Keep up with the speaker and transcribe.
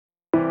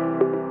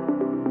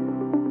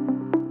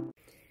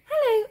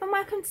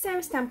welcome to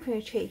Sarah's Stamping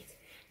Retreat.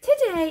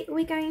 Today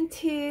we're going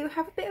to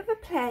have a bit of a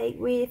play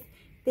with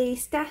the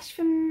stash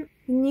from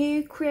the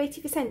new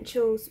Creative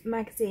Essentials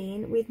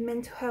magazine with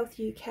Mental Health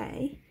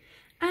UK,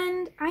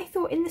 and I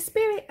thought in the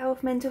spirit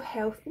of mental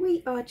health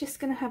we are just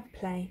going to have a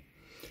play,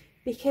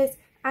 because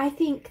I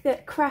think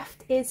that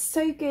craft is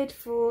so good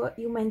for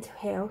your mental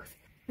health.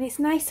 And it's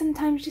nice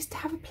sometimes just to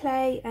have a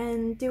play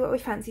and do what we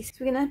fancy. So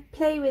we're going to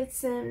play with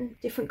some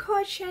different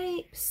card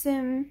shapes,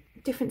 some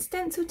different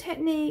stencil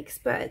techniques,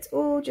 but it's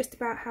all just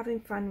about having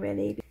fun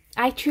really.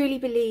 I truly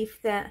believe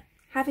that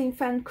having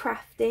fun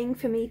crafting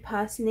for me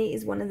personally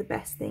is one of the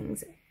best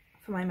things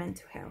for my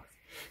mental health.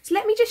 So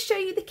let me just show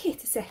you the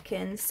kit a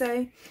second.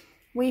 So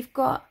we've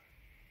got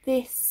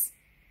this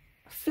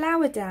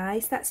flower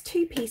dies, that's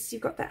two pieces.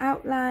 You've got the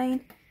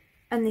outline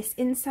and this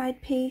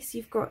inside piece.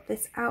 You've got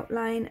this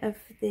outline of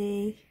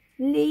the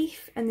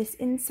leaf and this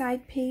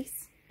inside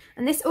piece,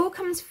 and this all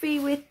comes free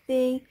with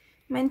the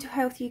Mental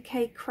Health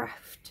UK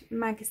Craft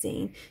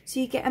magazine. So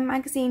you get a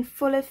magazine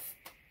full of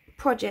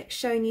projects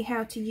showing you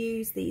how to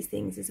use these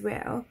things as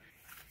well.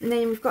 And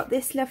then we've got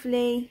this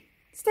lovely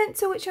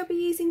stencil which I'll be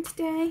using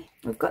today.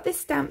 We've got this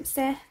stamp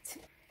set,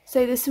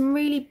 so there's some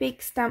really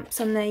big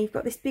stamps on there. You've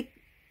got this big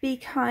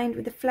kind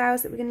with the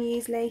flowers that we're going to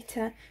use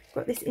later. We've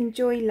got this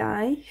Enjoy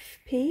Life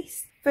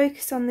piece,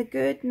 Focus on the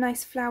Good,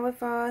 nice flower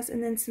vase,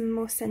 and then some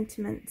more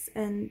sentiments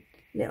and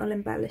little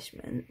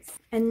embellishments.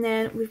 And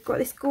then we've got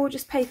this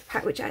gorgeous paper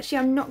pack, which actually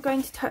I'm not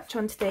going to touch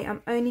on today.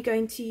 I'm only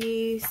going to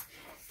use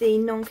the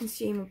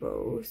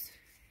non-consumables,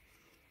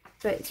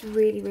 but it's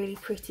really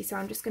pretty, so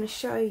I'm just going to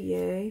show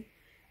you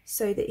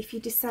so that if you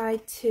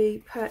decide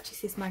to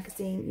purchase this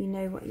magazine you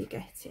know what you're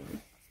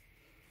getting.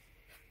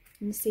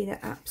 You see they're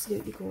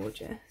absolutely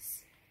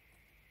gorgeous.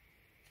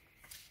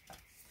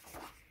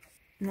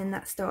 And then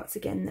that starts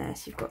again there,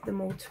 so you've got them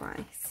all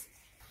twice.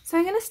 So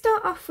I'm going to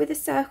start off with a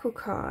circle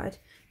card.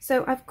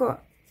 So I've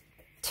got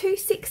two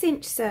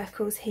 6-inch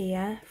circles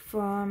here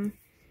from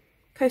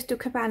Coastal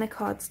Cabana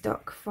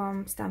cardstock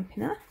from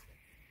Stampin' Up.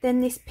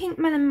 Then this Pink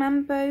Melon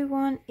Mambo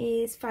one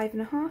is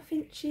 5.5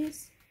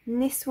 inches. And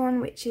this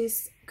one, which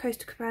is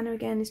Coastal Cabana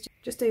again, is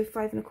just over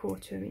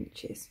 5.25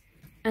 inches.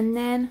 And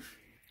then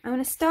I'm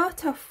going to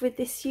start off with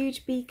this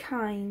huge Be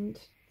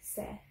Kind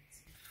set.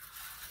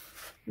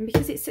 And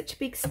because it's such a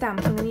big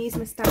stamp, I'm going to use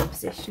my stamp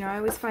positioner. I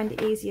always find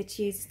it easier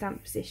to use a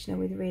stamp positioner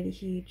with really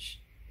huge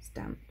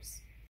stamps.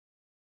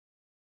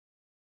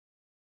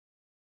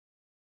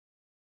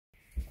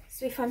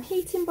 So if I'm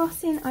heat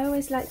embossing, I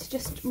always like to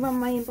just run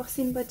my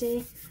embossing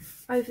buddy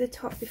over the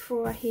top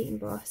before I heat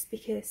emboss,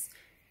 because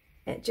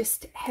it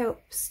just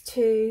helps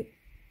to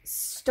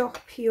stop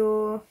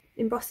your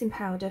embossing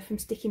powder from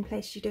sticking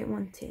places you don't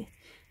want it.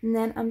 And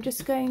then I'm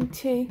just going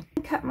to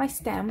cut my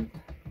stamp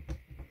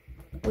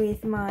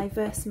with my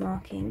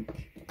Versamark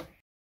ink.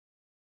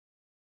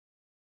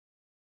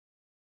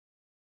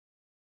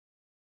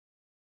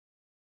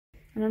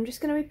 And I'm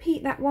just going to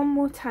repeat that one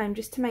more time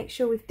just to make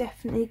sure we've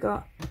definitely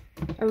got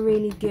a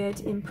really good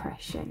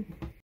impression.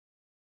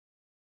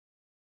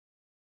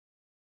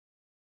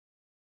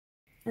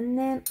 And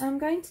then I'm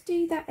going to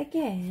do that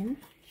again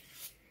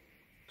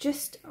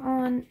just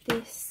on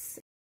this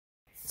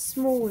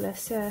smaller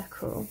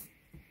circle.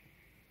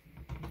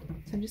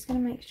 So I'm just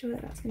going to make sure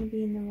that that's going to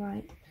be in the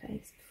right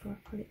place before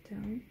I pull it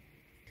down.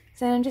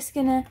 So I'm just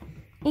going to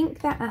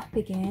ink that up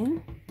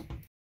again.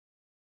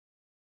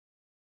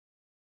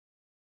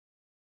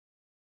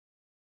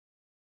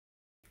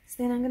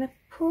 So then I'm going to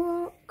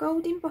pour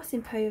gold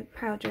embossing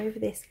powder over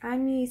this.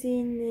 I'm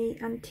using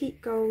the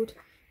antique gold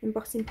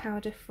embossing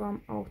powder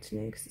from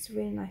Altenew because it's a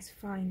really nice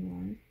fine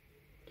one.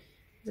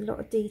 There's a lot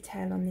of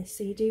detail on this,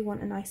 so you do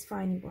want a nice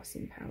fine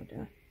embossing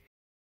powder.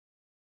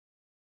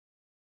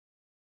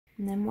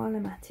 And then while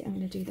I'm at it, I'm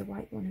going to do the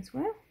white one as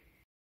well.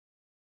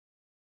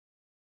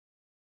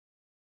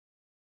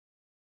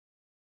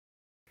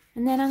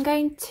 And then I'm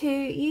going to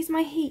use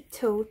my heat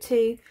tool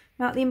to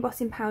melt the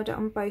embossing powder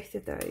on both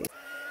of those.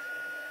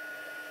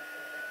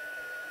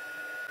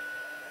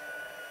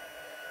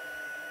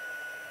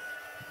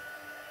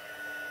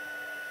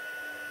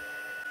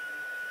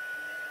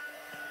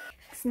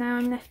 So now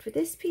I'm left with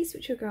this piece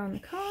which will go on the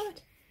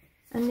card,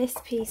 and this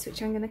piece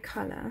which I'm going to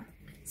colour.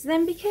 So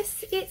then,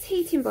 because it's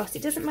heat embossed,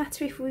 it doesn't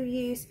matter if we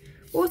use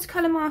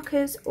watercolour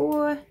markers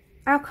or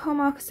alcohol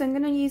markers, so I'm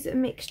going to use a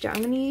mixture. I'm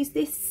going to use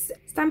this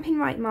Stampin'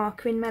 Right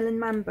marker in Melon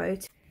Mambo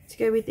to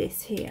go with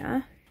this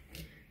here.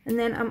 And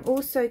then I'm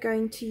also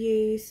going to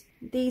use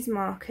these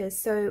markers.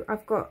 So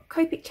I've got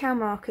Copic Chow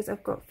markers,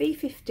 I've got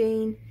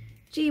V15,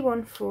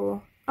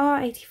 G14,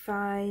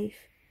 R85,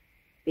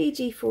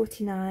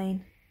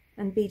 BG49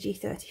 and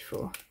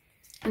BG34.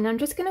 And I'm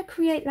just going to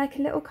create like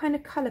a little kind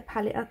of colour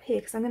palette up here,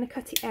 because I'm going to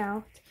cut it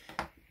out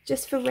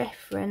just for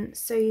reference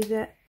so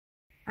that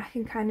I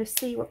can kind of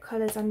see what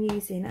colours I'm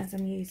using as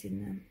I'm using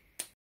them.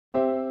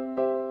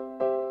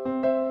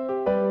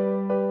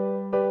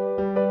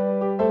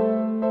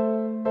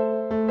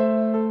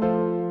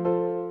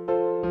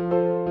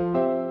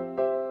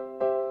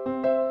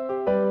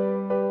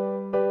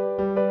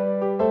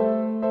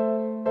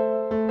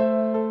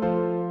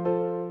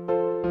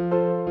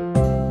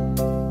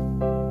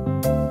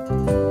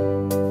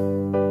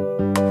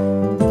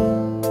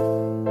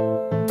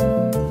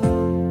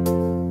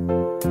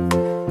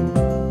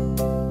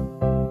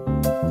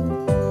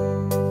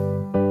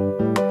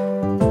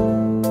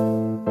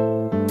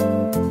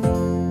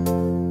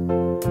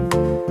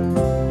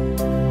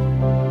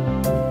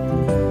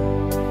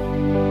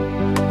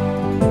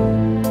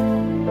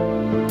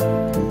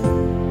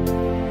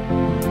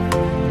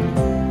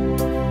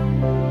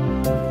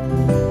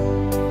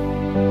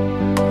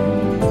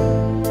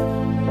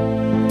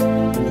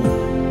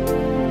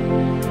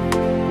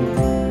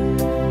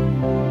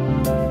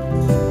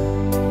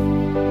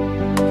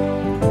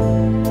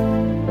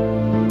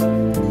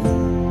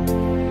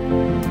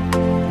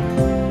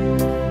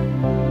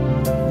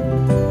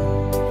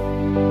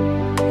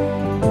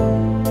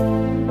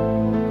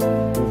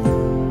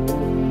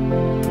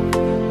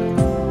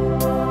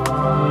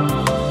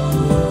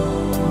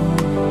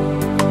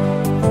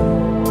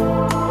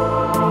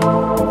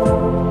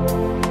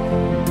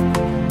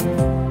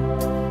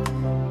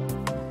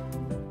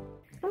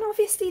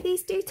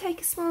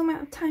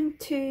 amount of time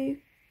to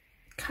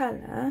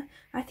colour,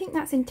 I think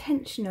that's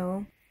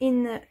intentional,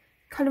 in that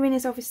colouring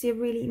is obviously a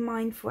really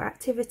mindful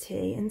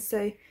activity, and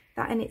so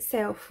that in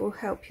itself will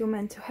help your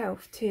mental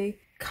health to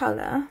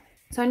colour.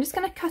 So I'm just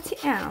going to cut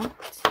it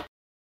out,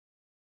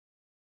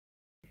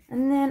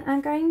 and then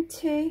I'm going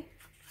to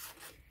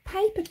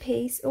paper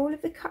piece all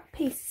of the cut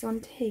pieces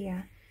onto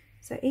here.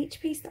 So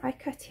each piece that I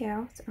cut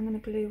out, I'm going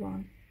to glue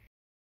on.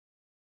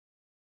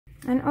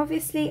 And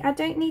obviously I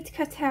don't need to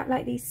cut out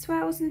like these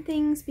swirls and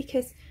things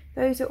because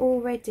those are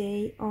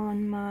already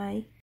on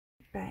my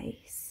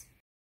base.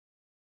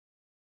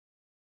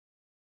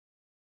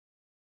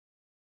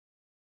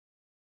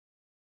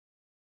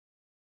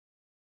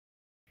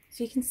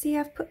 So you can see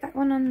I've put that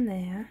one on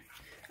there.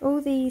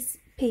 All these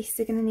pieces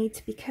are going to need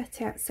to be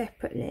cut out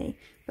separately,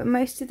 but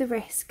most of the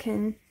rest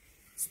can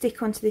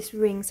stick onto this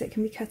ring, so it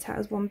can be cut out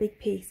as one big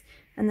piece,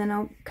 and then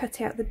I'll cut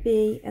out the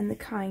bee and the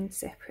kind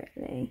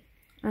separately.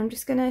 I'm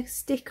just going to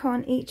stick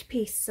on each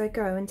piece as I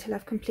go until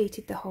I've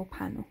completed the whole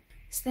panel.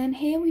 So then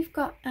here we've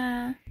got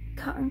a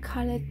cut and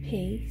coloured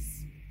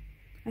piece.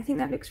 I think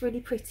that looks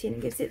really pretty, and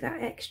it gives it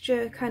that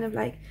extra kind of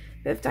like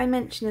bit of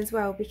dimension as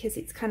well, because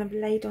it's kind of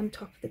laid on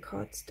top of the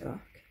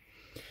cardstock.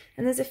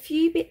 And there's a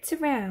few bits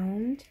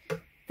around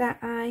that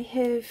I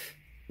have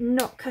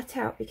not cut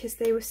out because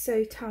they were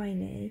so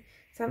tiny.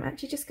 So I'm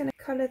actually just going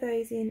to colour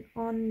those in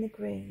on the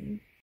green.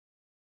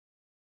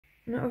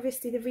 And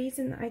obviously the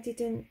reason that I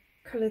didn't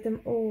colour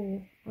them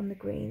all on the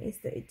green is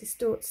that it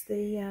distorts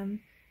the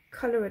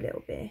colour a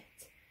little bit.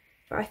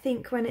 But I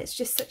think when it's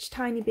just such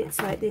tiny bits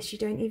like this, you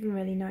don't even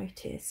really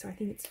notice, so I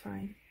think it's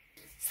fine.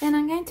 So then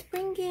I'm going to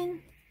bring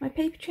in my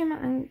paper trimmer.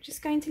 I'm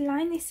just going to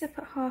line this up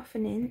at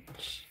 1/2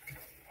 inch.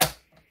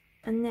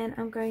 And then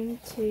I'm going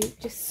to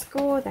just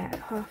score that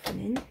at 1/2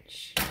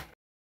 inch.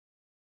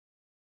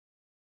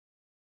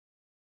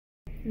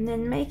 And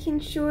then making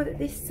sure that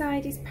this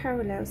side is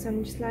parallel, so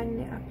I'm just lining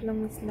it up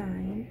along this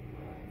line.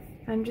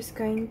 I'm just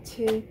going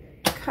to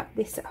cut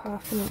this at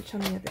 1/2 inch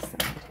on the other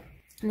side.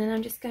 And then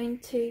I'm just going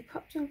to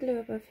pop some glue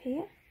above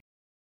here.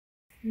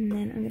 And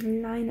then I'm going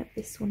to line up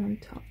this one on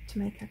top to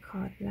make our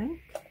card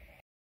blank.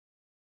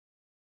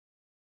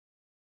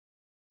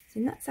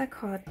 So that's our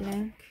card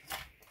blank.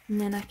 And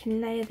then I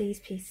can layer these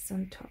pieces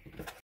on top.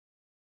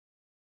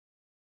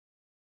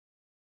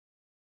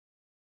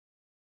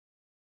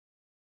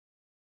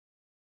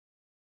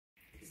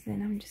 So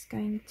then I'm just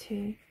going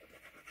to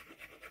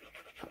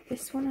pop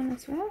this one on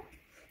as well.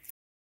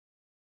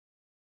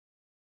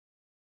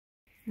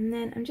 And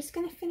then I'm just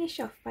going to finish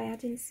off by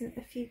adding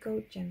a few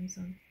gold gems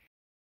on.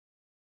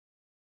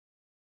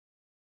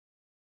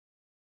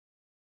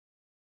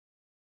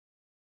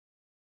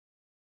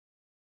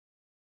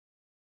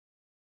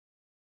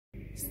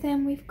 So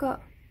then we've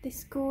got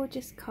this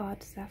gorgeous card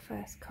as our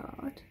first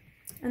card,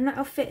 and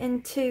that'll fit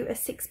into a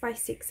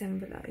 6x6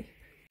 envelope.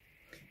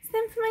 So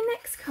then for my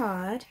next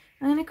card,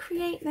 I'm going to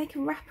create like a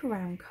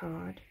wraparound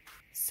card.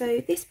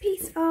 So this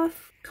piece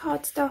of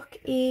cardstock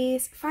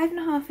is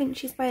 5.5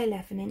 inches by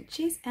 11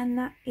 inches, and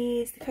that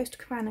is the Coastal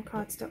Cabana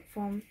cardstock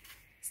from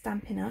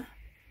Stampin' Up.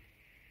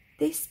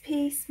 This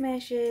piece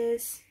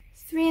measures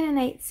 3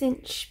 1/8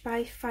 inch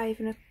by 5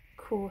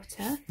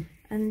 1/4,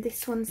 and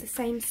this one's the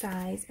same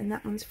size, and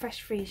that one's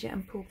Fresh Freesia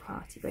and Pool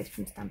Party, both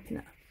from Stampin'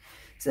 Up.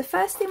 So the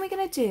first thing we're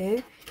going to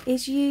do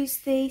is use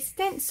the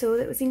stencil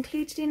that was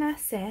included in our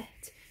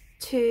set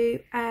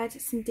to add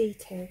some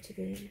detail to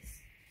these.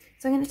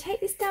 So I'm going to take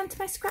this down to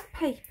my scrap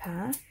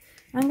paper.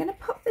 I'm going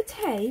to pop the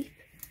tape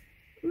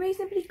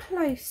reasonably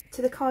close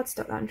to the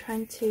cardstock that I'm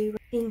trying to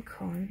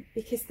ink on,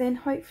 because then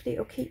hopefully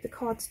it'll keep the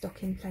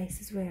cardstock in place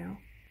as well.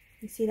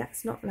 You see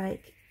that's not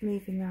like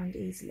moving around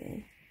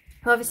easily.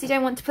 I obviously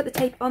don't want to put the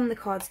tape on the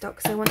cardstock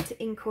because I want to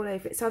ink all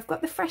over it. So I've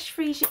got the Fresh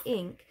Freesia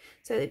ink,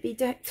 so it'd be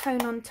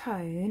tone on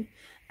tone,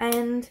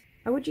 and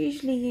I would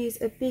usually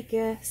use a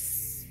bigger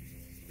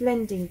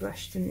blending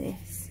brush than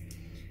this,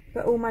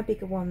 but all my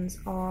bigger ones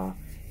are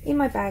in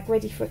my bag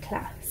ready for a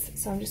class,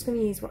 so I'm just going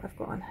to use what I've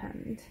got on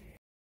hand.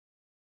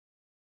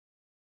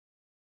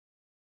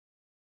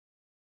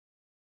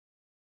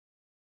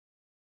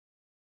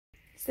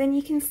 So then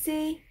you can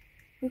see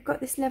we've got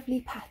this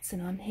lovely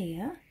pattern on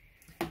here.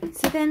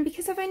 So then,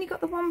 because I've only got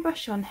the one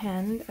brush on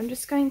hand, I'm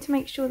just going to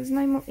make sure there's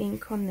no more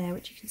ink on there,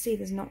 which you can see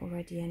there's not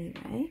already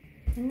anyway.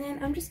 And then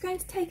I'm just going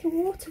to take a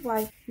water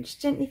wipe and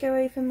just gently go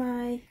over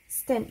my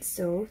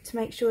stencil to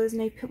make sure there's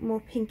no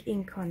more pink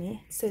ink on it,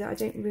 so that I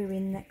don't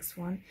ruin the next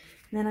one.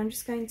 And then I'm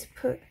just going to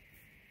put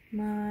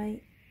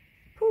my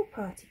Pool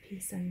Party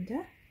piece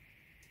under,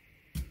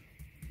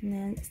 and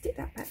then stick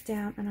that back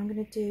down, and I'm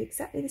going to do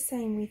exactly the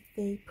same with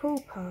the Pool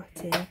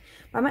Party. But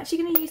I'm actually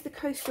going to use the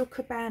Coastal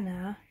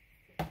Cabana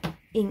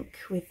ink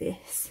with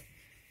this,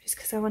 just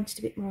because I wanted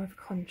a bit more of a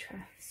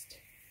contrast.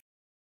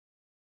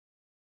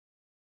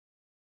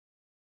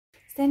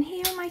 So then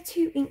here are my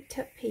two inked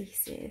up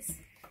pieces.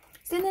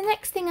 So then the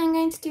next thing I'm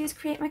going to do is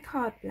create my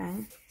card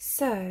blank.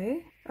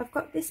 So I've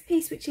got this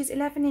piece which is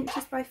 11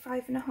 inches by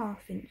 5.5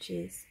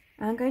 inches.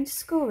 And I'm going to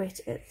score it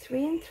at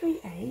 3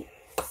 3/8.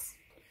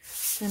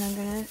 Then I'm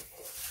going to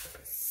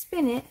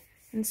spin it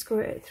and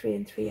score it at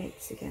 3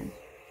 3/8 again.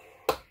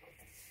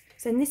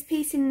 So then this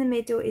piece in the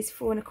middle is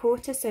 4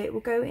 1/4, so it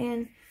will go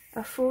in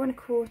a 4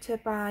 1/4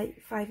 by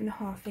 5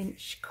 1/2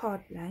 inch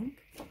card blank.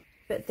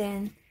 But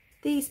then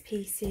these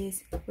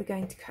pieces we're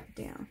going to cut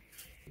down.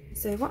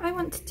 So what I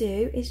want to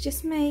do is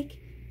just make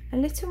a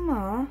little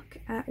mark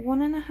at 1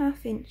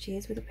 1/2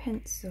 inches with a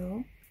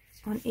pencil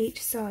on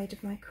each side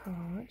of my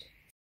card,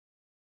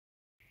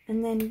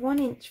 and then 1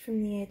 inch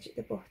from the edge at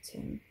the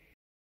bottom.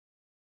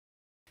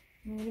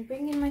 I'm going to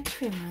bring in my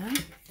trimmer.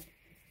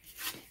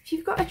 If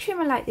you've got a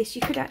trimmer like this,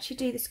 you could actually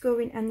do the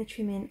scoring and the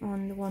trimming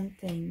on the one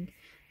thing.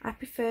 I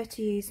prefer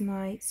to use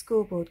my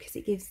scoreboard because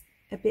it gives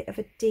a bit of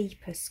a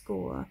deeper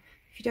score.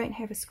 If you don't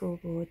have a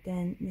scoreboard,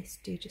 then this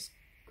do just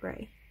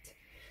great.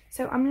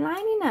 So I'm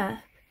lining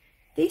up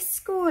this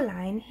score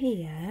line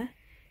here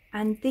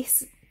and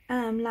this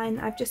line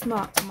that I've just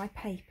marked on my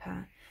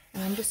paper,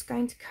 and I'm just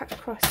going to cut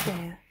across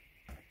there.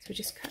 So we're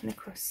just cutting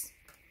across,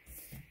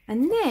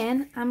 and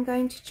then I'm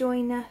going to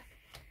join up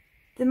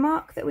the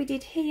mark that we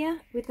did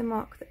here with the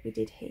mark that we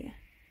did here,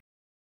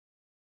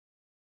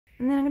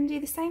 and then I'm going to do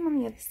the same on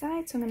the other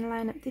side. So I'm going to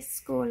line up this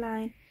score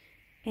line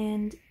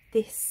and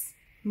this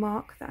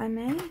mark that I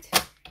made.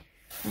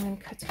 I'm going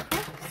to cut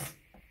across,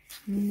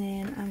 and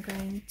then I'm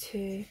going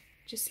to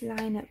just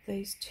line up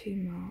those two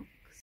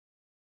marks,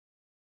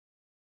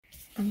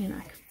 and then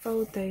I can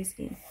fold those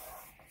in.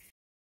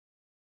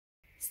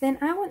 So then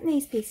I want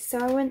these pieces, so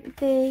I want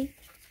the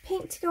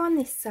pink to go on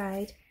this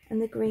side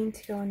and the green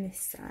to go on this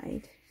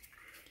side.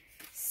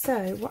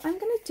 So what I'm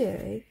going to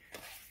do,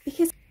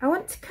 because I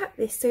want to cut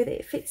this so that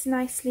it fits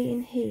nicely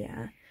in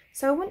here,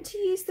 so I want to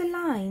use the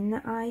line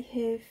that I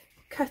have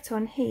cut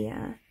on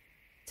here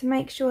to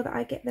make sure that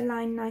I get the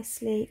line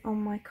nicely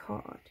on my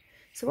card.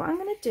 So what I'm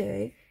going to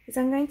do is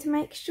I'm going to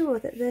make sure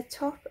that the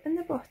top and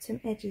the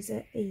bottom edges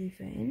are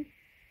even,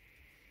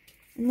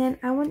 and then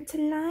I want to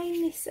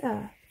line this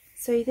up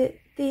so that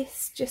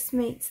this just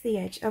meets the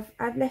edge.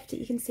 I've left it,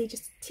 you can see,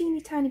 just a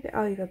teeny tiny bit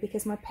over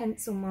because my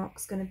pencil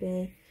mark's going to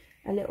be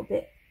a little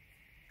bit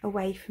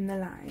away from the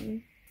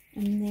line.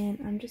 And then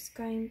I'm just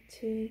going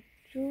to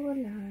draw a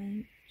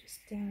line just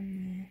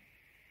down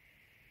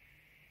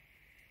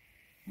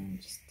there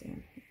and just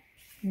down here,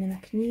 and then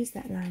I can use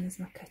that line as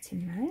my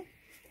cutting line.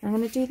 I'm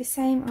going to do the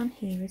same on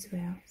here as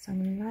well, so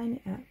I'm going to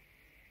line it up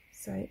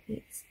so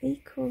it's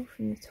equal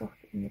from the top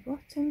and the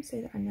bottom,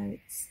 so that I know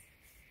it's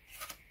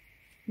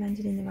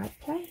landed in the right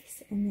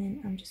place. And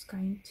then I'm just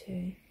going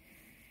to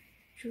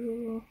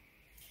draw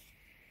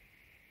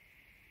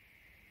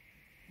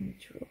and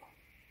draw.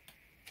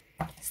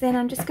 So then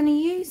I'm just going to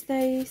use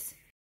those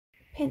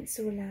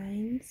pencil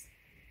lines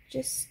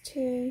just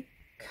to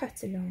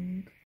cut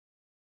along.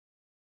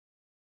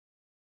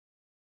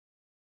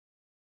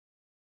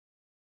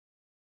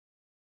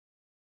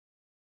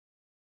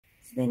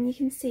 So then you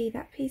can see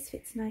that piece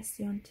fits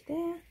nicely onto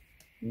there,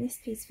 and this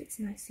piece fits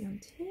nicely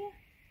onto here.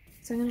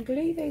 So I'm going to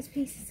glue those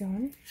pieces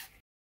on.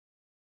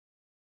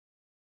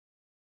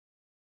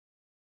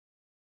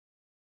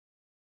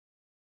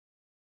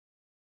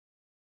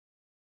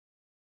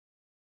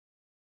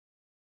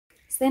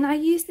 So then I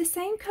use the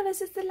same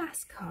colours as the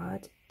last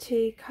card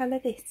to colour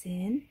this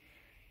in,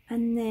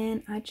 and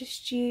then I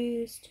just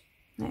used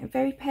like a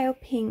very pale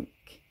pink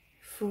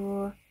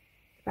for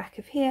the back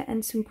of here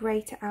and some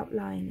grey to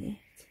outline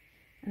it.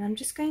 And I'm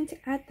just going to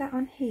add that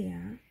on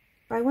here,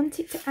 but I want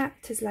it to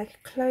act as like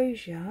a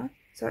closure,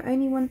 so I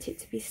only want it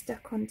to be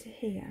stuck onto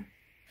here.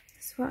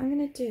 So what I'm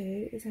going to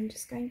do is I'm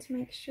just going to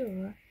make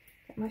sure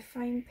that my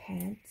foam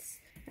pads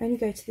only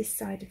go to this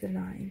side of the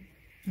line,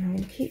 and I'm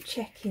going to keep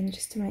checking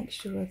just to make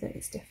sure that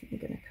it's definitely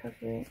going to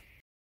cover it.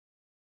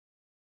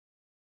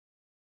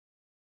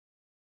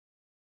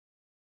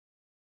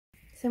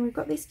 So we've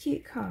got this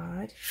cute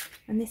card,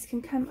 and this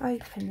can come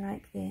open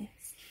like this.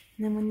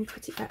 And then when you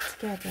put it back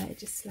together, it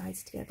just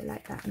slides together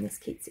like that, and this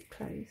keeps it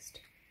closed.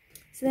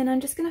 So then I'm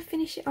just going to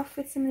finish it off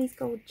with some of these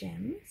gold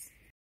gems.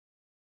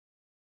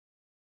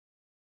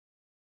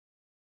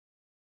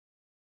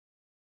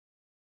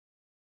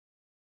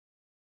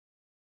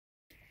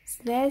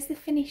 So there's the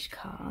finished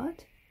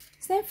card.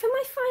 So then for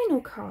my final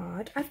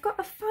card, I've got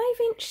a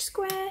 5-inch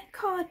square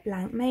card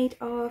blank made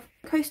of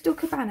Coastal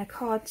Cabana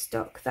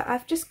cardstock that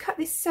I've just cut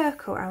this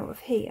circle out of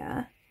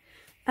here.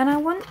 And I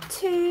want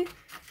to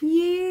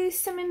use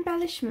some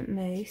embellishment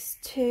mousse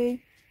to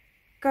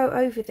go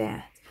over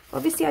there.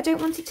 Obviously I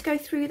don't want it to go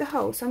through the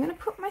hole, so I'm going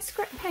to put my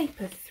scrap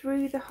paper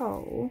through the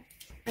hole,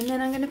 and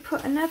then I'm going to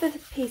put another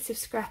piece of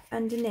scrap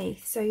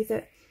underneath so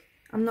that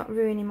I'm not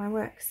ruining my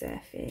work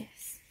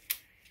surface.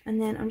 And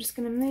then I'm just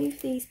going to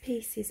move these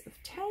pieces of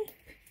tape.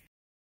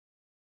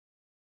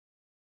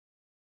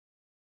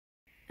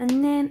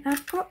 And then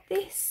I've got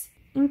this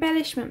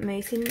embellishment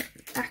mousse in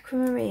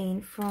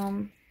Aquamarine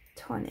from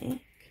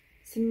Tonic.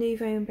 It's a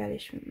Nuvo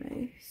embellishment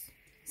mousse.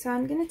 So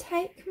I'm going to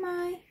take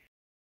my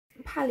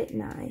palette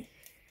knife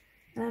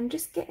and I'm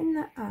just getting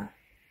that up.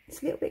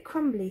 It's a little bit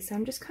crumbly, so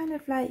I'm just kind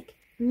of like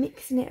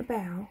mixing it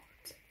about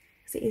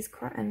because it is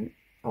quite an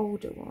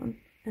older one.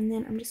 And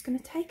then I'm just going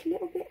to take a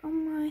little bit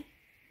on my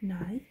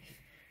knife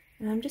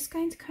And I'm just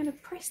going to kind of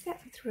press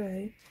that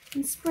through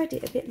and spread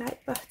it a bit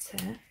like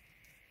butter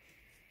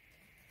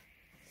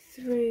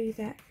through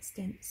that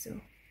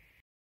stencil.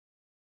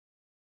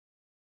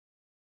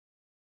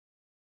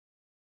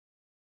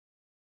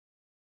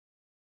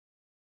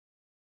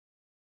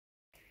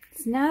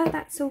 So now that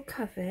that's all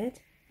covered,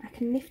 I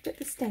can lift up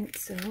the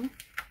stencil,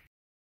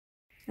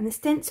 and the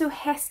stencil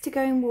has to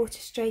go in water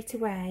straight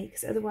away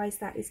because otherwise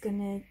that is going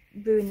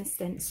to ruin the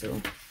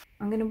stencil.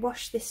 I'm going to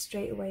wash this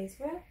straight away as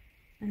well,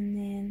 and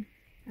then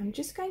I'm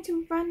just going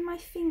to run my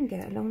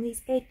finger along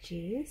these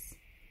edges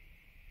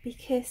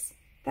because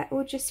that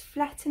will just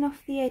flatten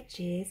off the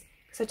edges,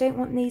 because I don't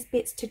want these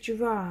bits to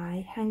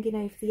dry hanging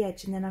over the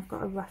edge and then I've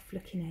got a rough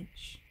looking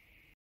edge.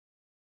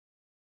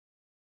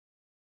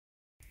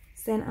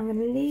 So then I'm going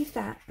to leave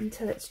that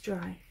until it's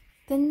dry.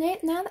 Then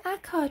now that our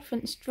card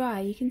front's dry,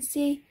 you can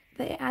see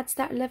that it adds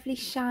that lovely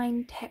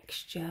shine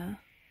texture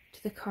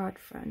to the card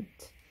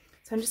front.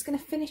 So I'm just going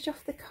to finish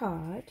off the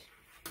card.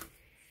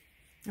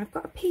 I've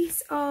got a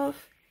piece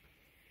of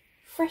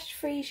fresh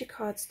freesia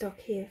cardstock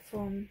here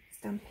from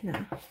Stampin'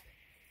 Up.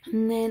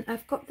 And then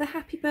I've got the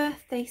happy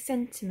birthday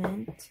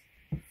sentiment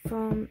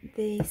from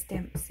the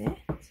stamp set.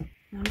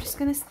 And I'm just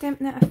going to stamp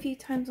that a few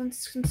times on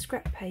some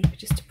scrap paper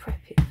just to prep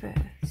it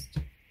first.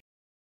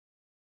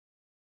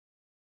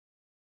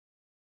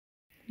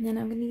 And then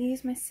I'm going to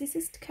use my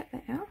scissors to cut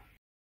that out.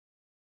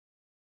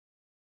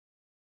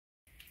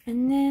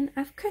 And then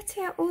I've cut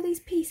out all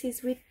these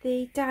pieces with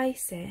the die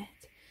set.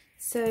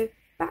 So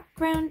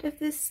background of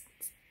this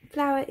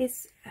flower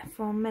is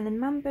from Melon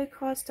Mambo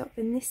cardstock,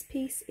 and this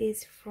piece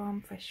is from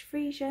Fresh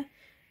Freesia.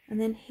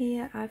 And then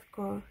here I've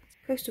got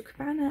Coastal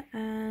Cabana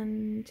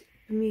and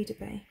Bermuda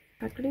Bay.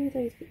 I glue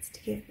those bits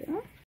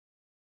together.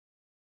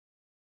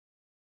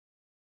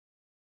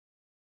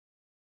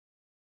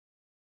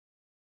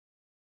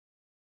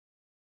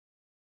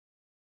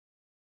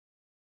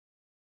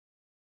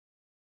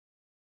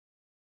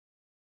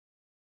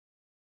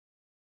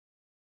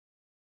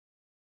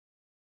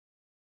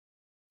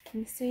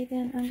 And so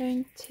then I'm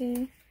going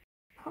to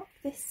pop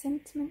this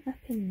sentiment up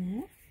in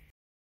there.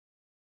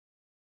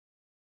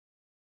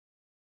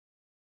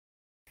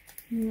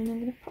 And then I'm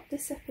going to pop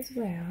this up as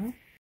well.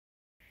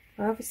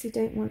 I obviously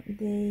don't want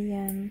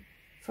the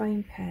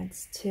foam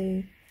pads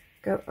to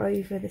go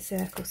over the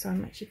circle, so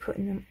I'm actually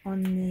putting them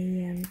on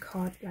the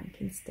card blank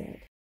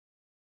instead.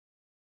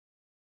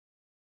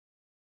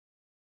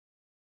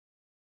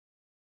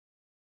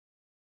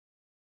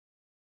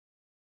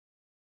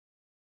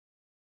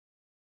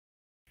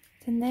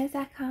 So there's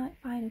our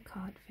final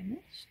card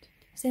finished.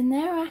 So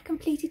there are our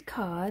completed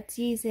cards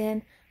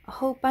using a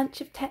whole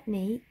bunch of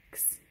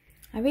techniques.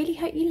 I really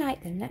hope you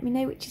like them. Let me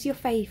know which is your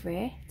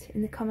favourite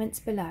in the comments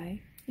below.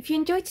 If you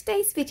enjoyed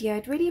today's video,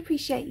 I'd really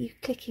appreciate you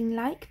clicking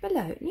like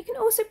below, and you can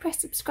also press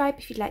subscribe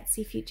if you'd like to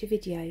see future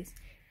videos.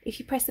 If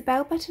you press the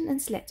bell button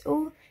and select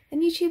all,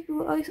 then YouTube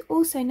will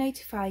also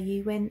notify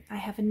you when I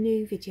have a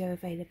new video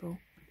available.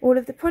 All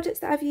of the products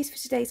that I've used for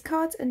today's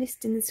cards are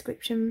listed in the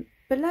description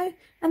below,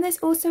 and there's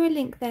also a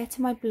link there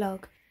to my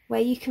blog where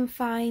you can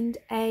find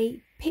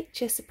a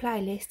picture supply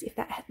list if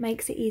that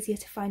makes it easier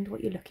to find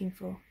what you're looking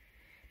for.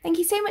 Thank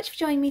you so much for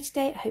joining me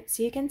today. I hope to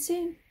see you again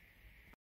soon.